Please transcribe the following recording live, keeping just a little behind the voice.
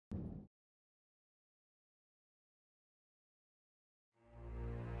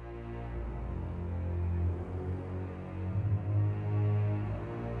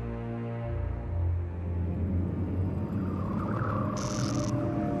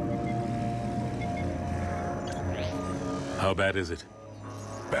How bad is it?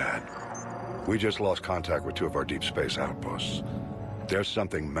 Bad. We just lost contact with 2 of our deep space outposts. There's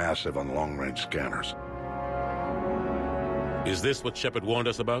something massive on long-range scanners. Is this what Shepard warned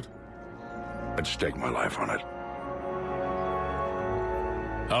us about? I'd stake my life on it.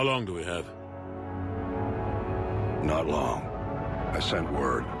 How long do we have? Not long. I sent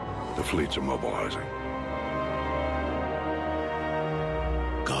word. The fleets are mobilizing.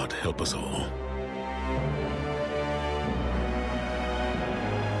 God help us all.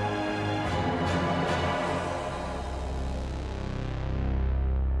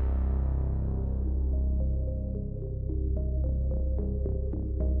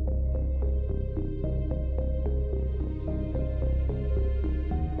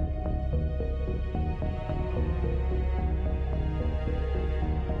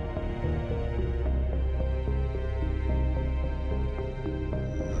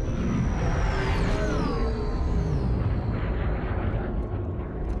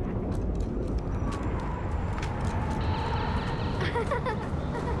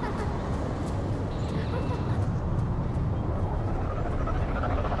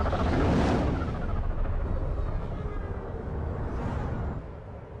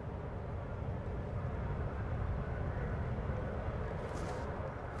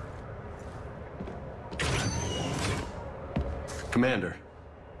 Commander.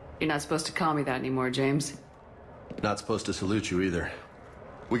 You're not supposed to call me that anymore, James. Not supposed to salute you either.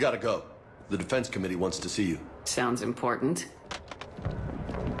 We gotta go. The Defense Committee wants to see you. Sounds important.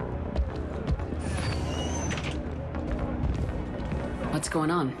 What's going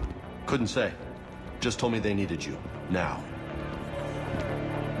on? Couldn't say. Just told me they needed you. Now.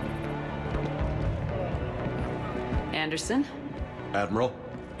 Anderson? Admiral?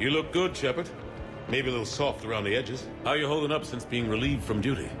 You look good, Shepard. Maybe a little soft around the edges. How you holding up since being relieved from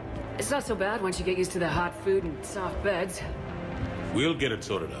duty? It's not so bad once you get used to the hot food and soft beds. We'll get it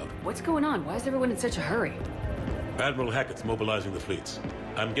sorted out. What's going on? Why is everyone in such a hurry? Admiral Hackett's mobilizing the fleets.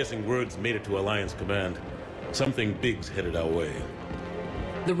 I'm guessing word's made it to Alliance Command. Something big's headed our way.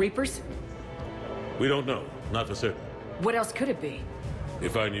 The Reapers? We don't know. Not for certain. What else could it be?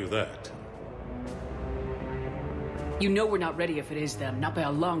 If I knew that. You know we're not ready if it is them, not by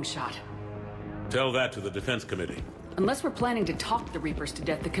a long shot. Tell that to the Defense Committee. Unless we're planning to talk the Reapers to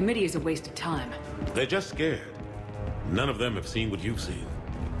death, the committee is a waste of time. They're just scared. None of them have seen what you've seen.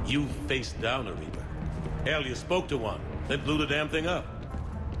 You faced down a Reaper. Hell, you spoke to one, then blew the damn thing up.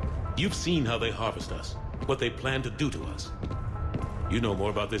 You've seen how they harvest us, what they plan to do to us. You know more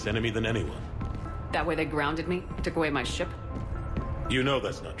about this enemy than anyone. That way they grounded me, took away my ship? You know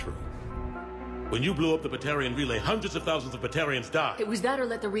that's not true. When you blew up the Batarian relay, hundreds of thousands of Batarians died. It was that or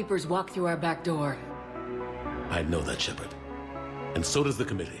let the Reapers walk through our back door. I know that, Shepard. And so does the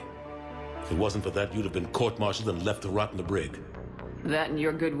committee. If it wasn't for that, you'd have been court-martialed and left to rot in the brig. That and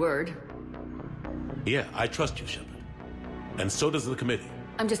your good word. Yeah, I trust you, Shepard. And so does the committee.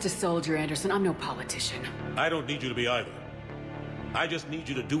 I'm just a soldier, Anderson. I'm no politician. I don't need you to be either. I just need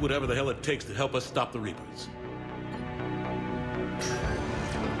you to do whatever the hell it takes to help us stop the Reapers.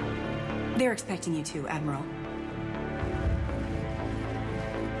 They're expecting you to, Admiral.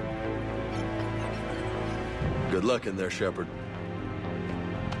 Good luck in there, Shepard.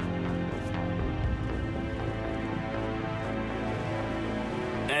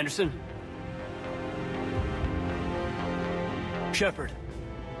 Anderson? Shepard?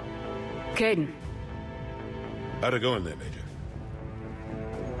 Kaidan. How'd it go in there, Major?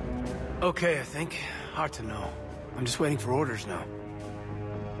 Okay, I think. Hard to know. I'm just waiting for orders now.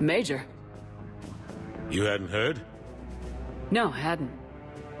 Major? You hadn't heard? No, hadn't.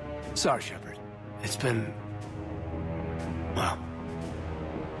 Sorry, Shepard. It's been... well...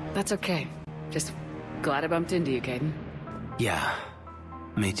 That's okay. Just glad I bumped into you, Kaidan. yeah,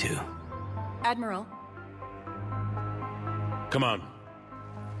 me too. Admiral? Come on.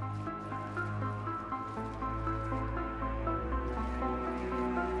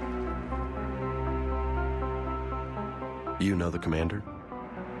 You know the commander?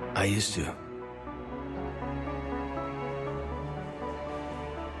 I used to.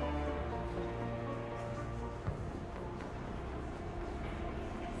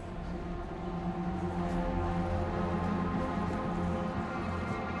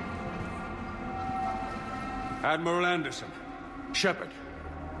 Admiral Anderson. Shepard.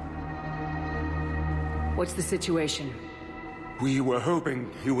 What's the situation? We were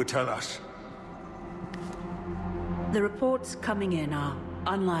hoping you would tell us. The reports coming in are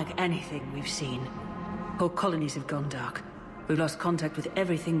unlike anything we've seen. Whole colonies have gone dark. We've lost contact with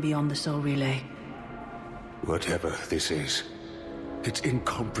everything beyond the Soul Relay. Whatever this is, it's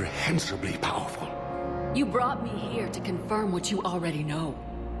incomprehensibly powerful. You brought me here to confirm what you already know.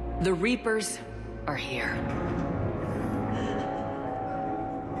 The Reapers are here.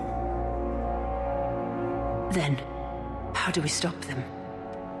 Then, how do we stop them?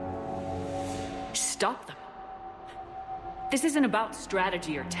 Stop them? This isn't about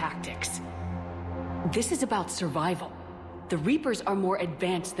strategy or tactics. This is about survival. The Reapers are more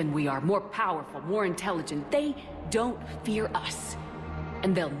advanced than we are, more powerful, more intelligent. They don't fear us.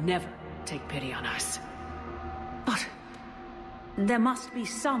 And they'll never take pity on us. But there must be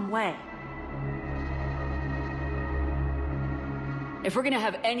some way. If we're gonna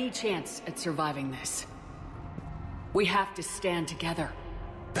have any chance at surviving this, we have to stand together.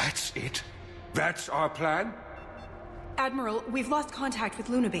 That's it? That's our plan? Admiral, we've lost contact with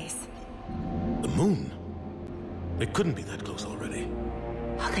Luna Base. The moon? It couldn't be that close already.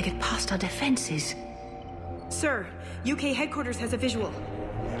 How'd they get past our defenses? Sir, UK headquarters has a visual.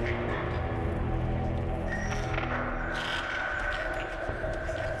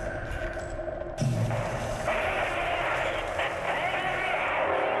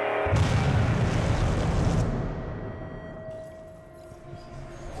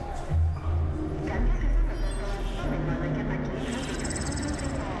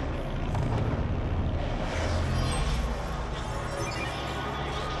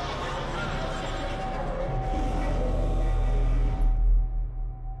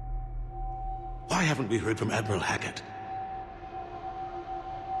 Why haven't we heard from Admiral Hackett?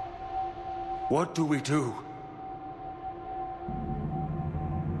 What do we do?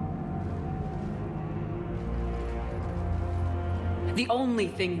 The only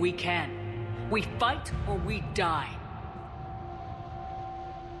thing we can. We fight or we die.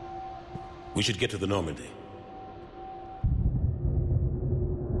 We should get to the Normandy.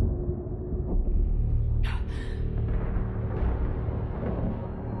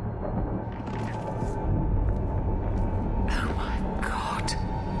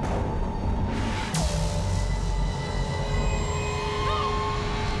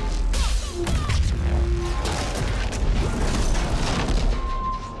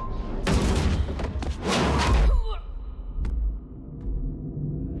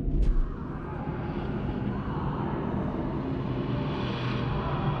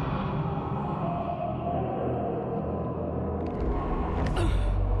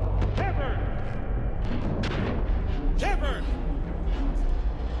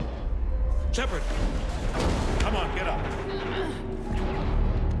 Shepard! Come on, get up.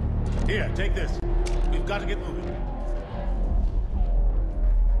 Here, take this. We've got to get moving.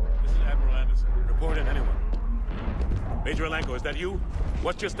 This is Admiral Anderson. Report in, anyone. Major Alanko, is that you?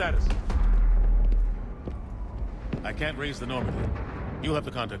 What's your status? I can't raise the Normandy. You'll have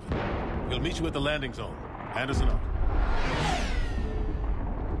to contact them. We'll meet you at the landing zone. Anderson out.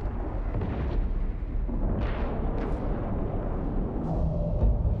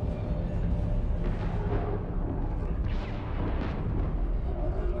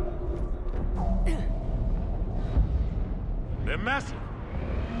 They're massive.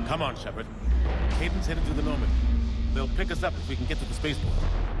 Come on, Shepard. Caden's headed to the Normandy. They'll pick us up if we can get to the spaceport.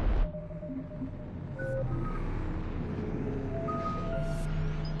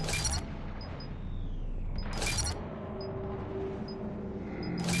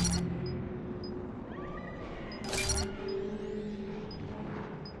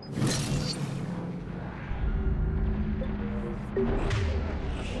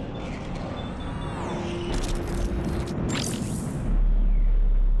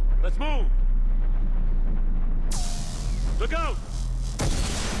 Let's move! Look out!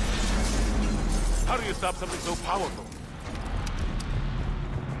 How do you stop something so powerful?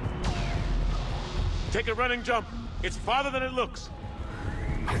 Take a running jump. It's farther than it looks.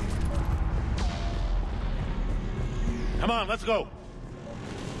 Come on, let's go.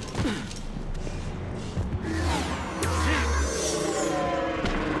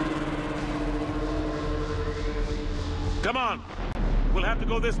 Come on. We'll have to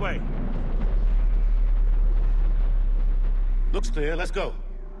go this way. Looks clear. Let's go.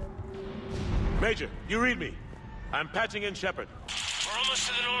 Major, you read me. I'm patching in Shepard. We're almost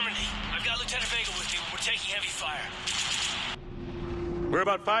to the Normandy. I've got Lieutenant Vega with me. We're taking heavy fire. We're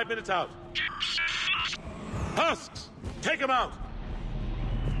about 5 minutes out. Husks! Take him out!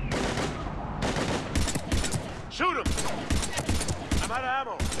 Shoot him! I'm out of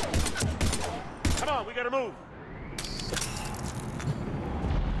ammo. Come on, we gotta move.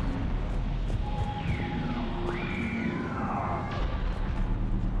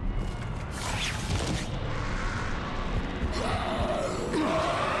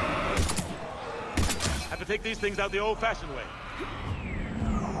 Have to take these things out the old-fashioned way.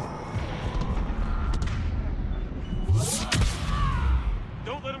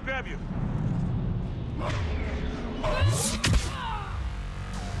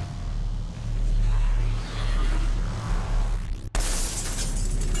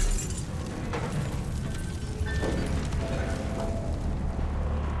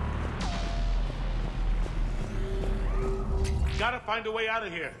 gotta find a way out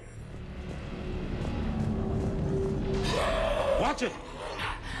of here. Watch it!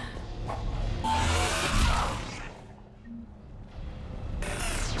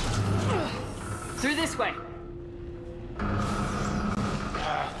 Through this way.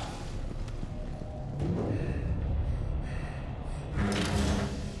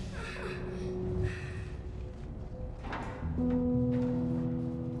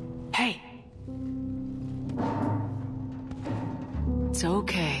 Hey. It's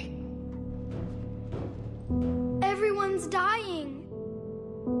okay. Everyone's dying.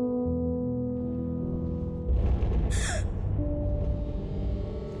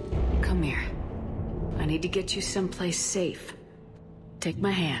 Come here. I need to get you someplace safe. Take my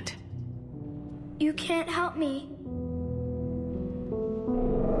hand. You can't help me.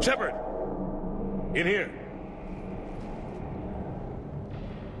 Shepard! In here.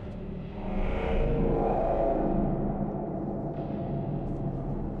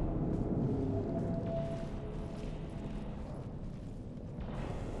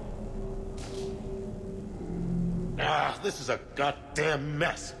 This is a goddamn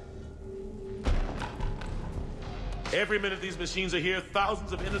mess. Every minute these machines are here,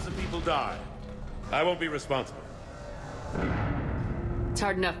 thousands of innocent people die. I won't be responsible. It's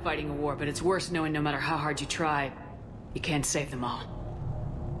hard enough fighting a war, but it's worse knowing no matter how hard you try, you can't save them all.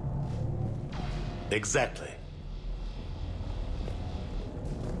 Exactly.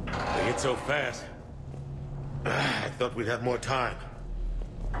 They hit so fast. I thought we'd have more time.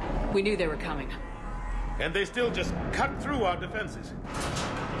 We knew they were coming. And they still just cut through our defenses.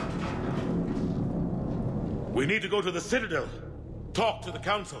 We need to go to the Citadel. Talk to the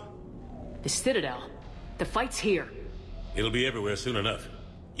Council. The Citadel? The fight's here. It'll be everywhere soon enough.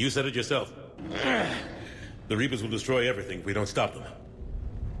 You said it yourself. The Reapers will destroy everything if we don't stop them.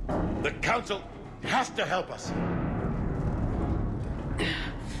 The Council has to help us.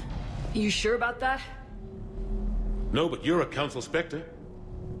 You sure about that? No, but you're a Council Spectre.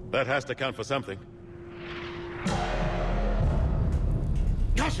 That has to count for something.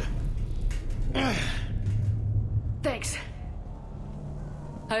 Gotcha! Thanks.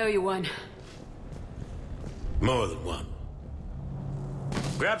 I owe you one. More than one.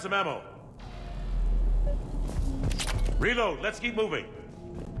 Grab some ammo. Reload, let's keep moving.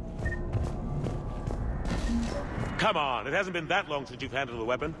 Come on, it hasn't been that long since you've handled a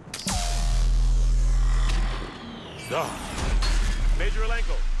weapon. Major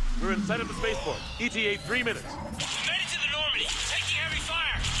Alenko, we're in sight of the spaceport. ETA 3 minutes. Made it to the Normandy. Taking heavy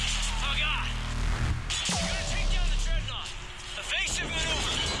fire. Oh, God. We're gonna take down the dreadnought. Evasive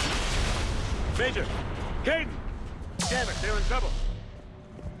maneuver. Major! Kaidan! Damn it, they're in trouble.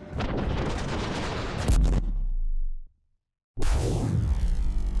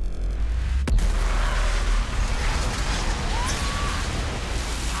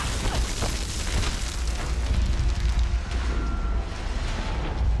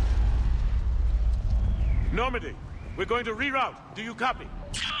 Normandy, we're going to reroute. Do you copy?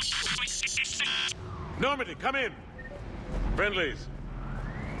 Normandy, come in. Friendlies.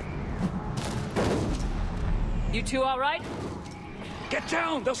 You two all right? Get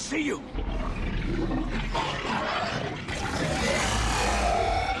down! They'll see you!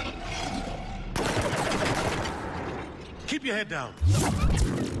 Keep your head down.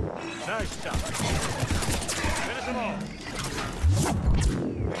 Nice job. Finish them all.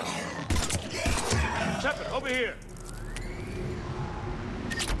 Shepard, over here.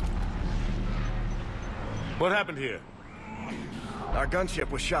 What happened here? Our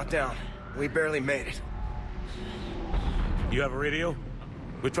gunship was shot down. We barely made it. You have a radio?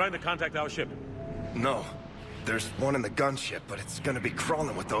 We're trying to contact our ship. No. There's one in the gunship, but it's gonna be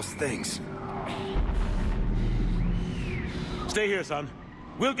crawling with those things. Stay here, son.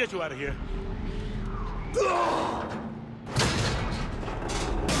 We'll get you out of here.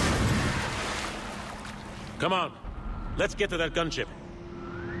 Come on. Let's get to that gunship.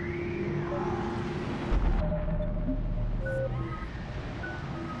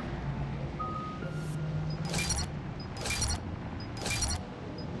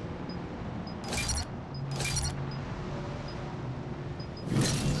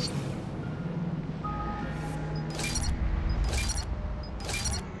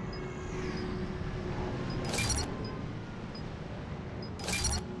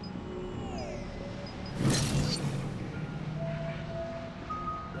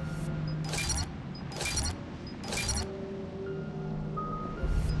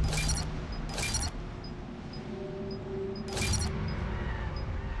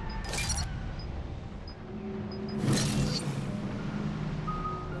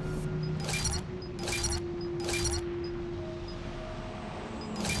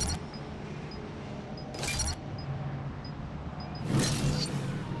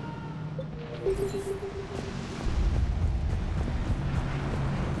 What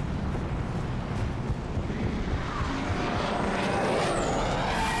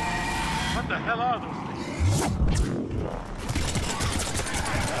the hell are those things?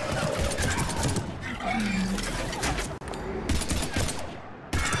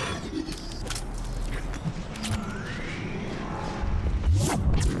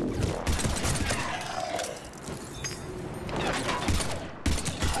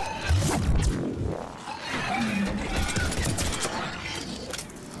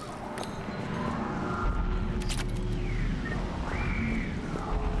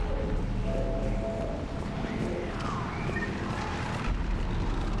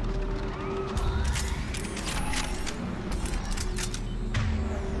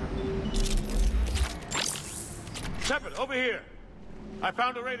 Shepard, over here. I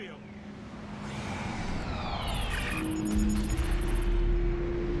found a radio.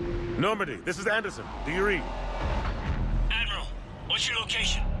 Normandy, this is Anderson. Do you read? Admiral, what's your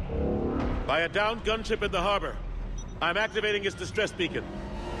location? By a downed gunship in the harbor. I'm activating its distress beacon.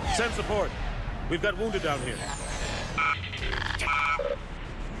 Send support. We've got wounded down here.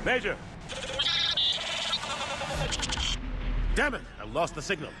 Major! Damn it! I lost the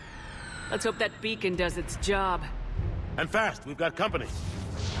signal. Let's hope that beacon does its job. And fast, we've got company.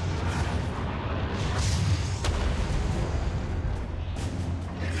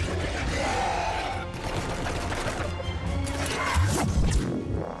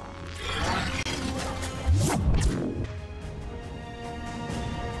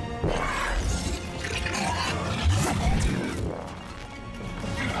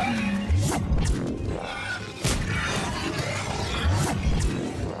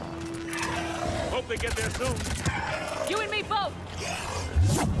 Hope they get there soon. You and me both!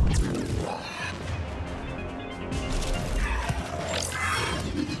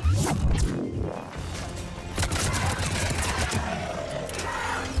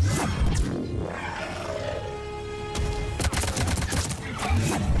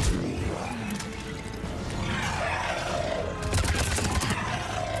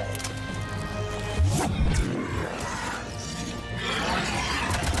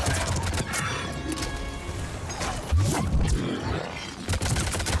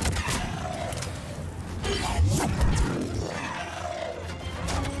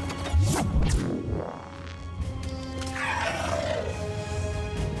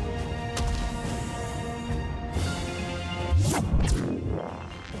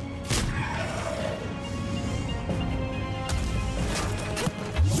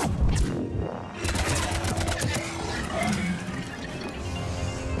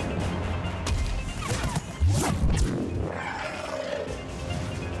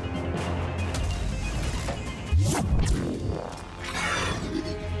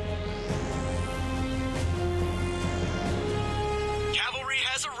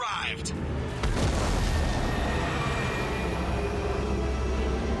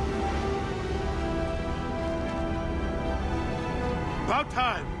 About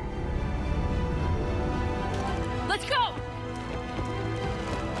time. Let's go!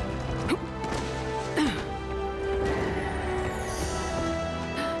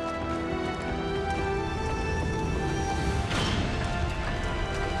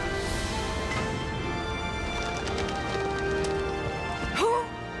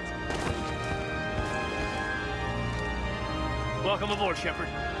 Welcome aboard, Shepard.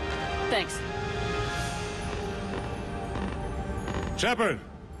 Thanks. Shepard!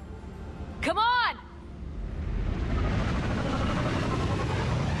 Come on!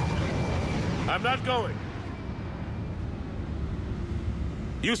 I'm not going.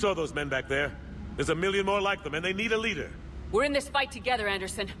 You saw those men back there. There's a million more like them, and they need a leader. We're in this fight together,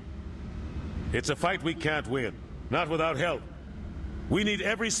 Anderson. It's a fight we can't win. Not without help. We need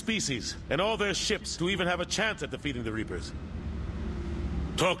every species, and all their ships, to even have a chance at defeating the Reapers.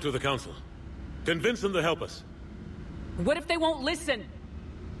 Talk to the Council. Convince them to help us. What if they won't listen?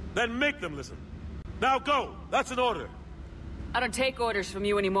 Then make them listen. Now go! That's an order. I don't take orders from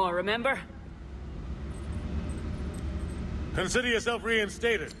you anymore, remember? Consider yourself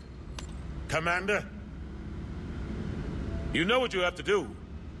reinstated, Commander. You know what you have to do.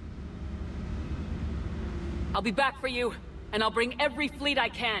 I'll be back for you, and I'll bring every fleet I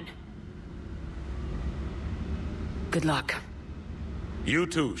can. Good luck. You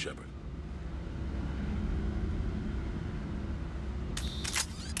too, Shepard.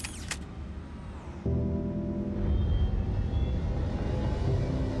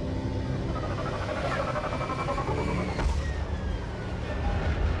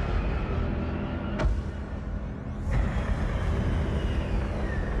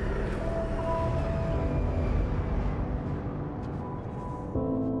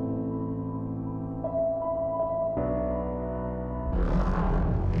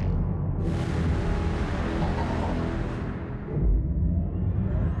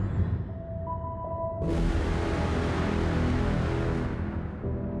 Admiral.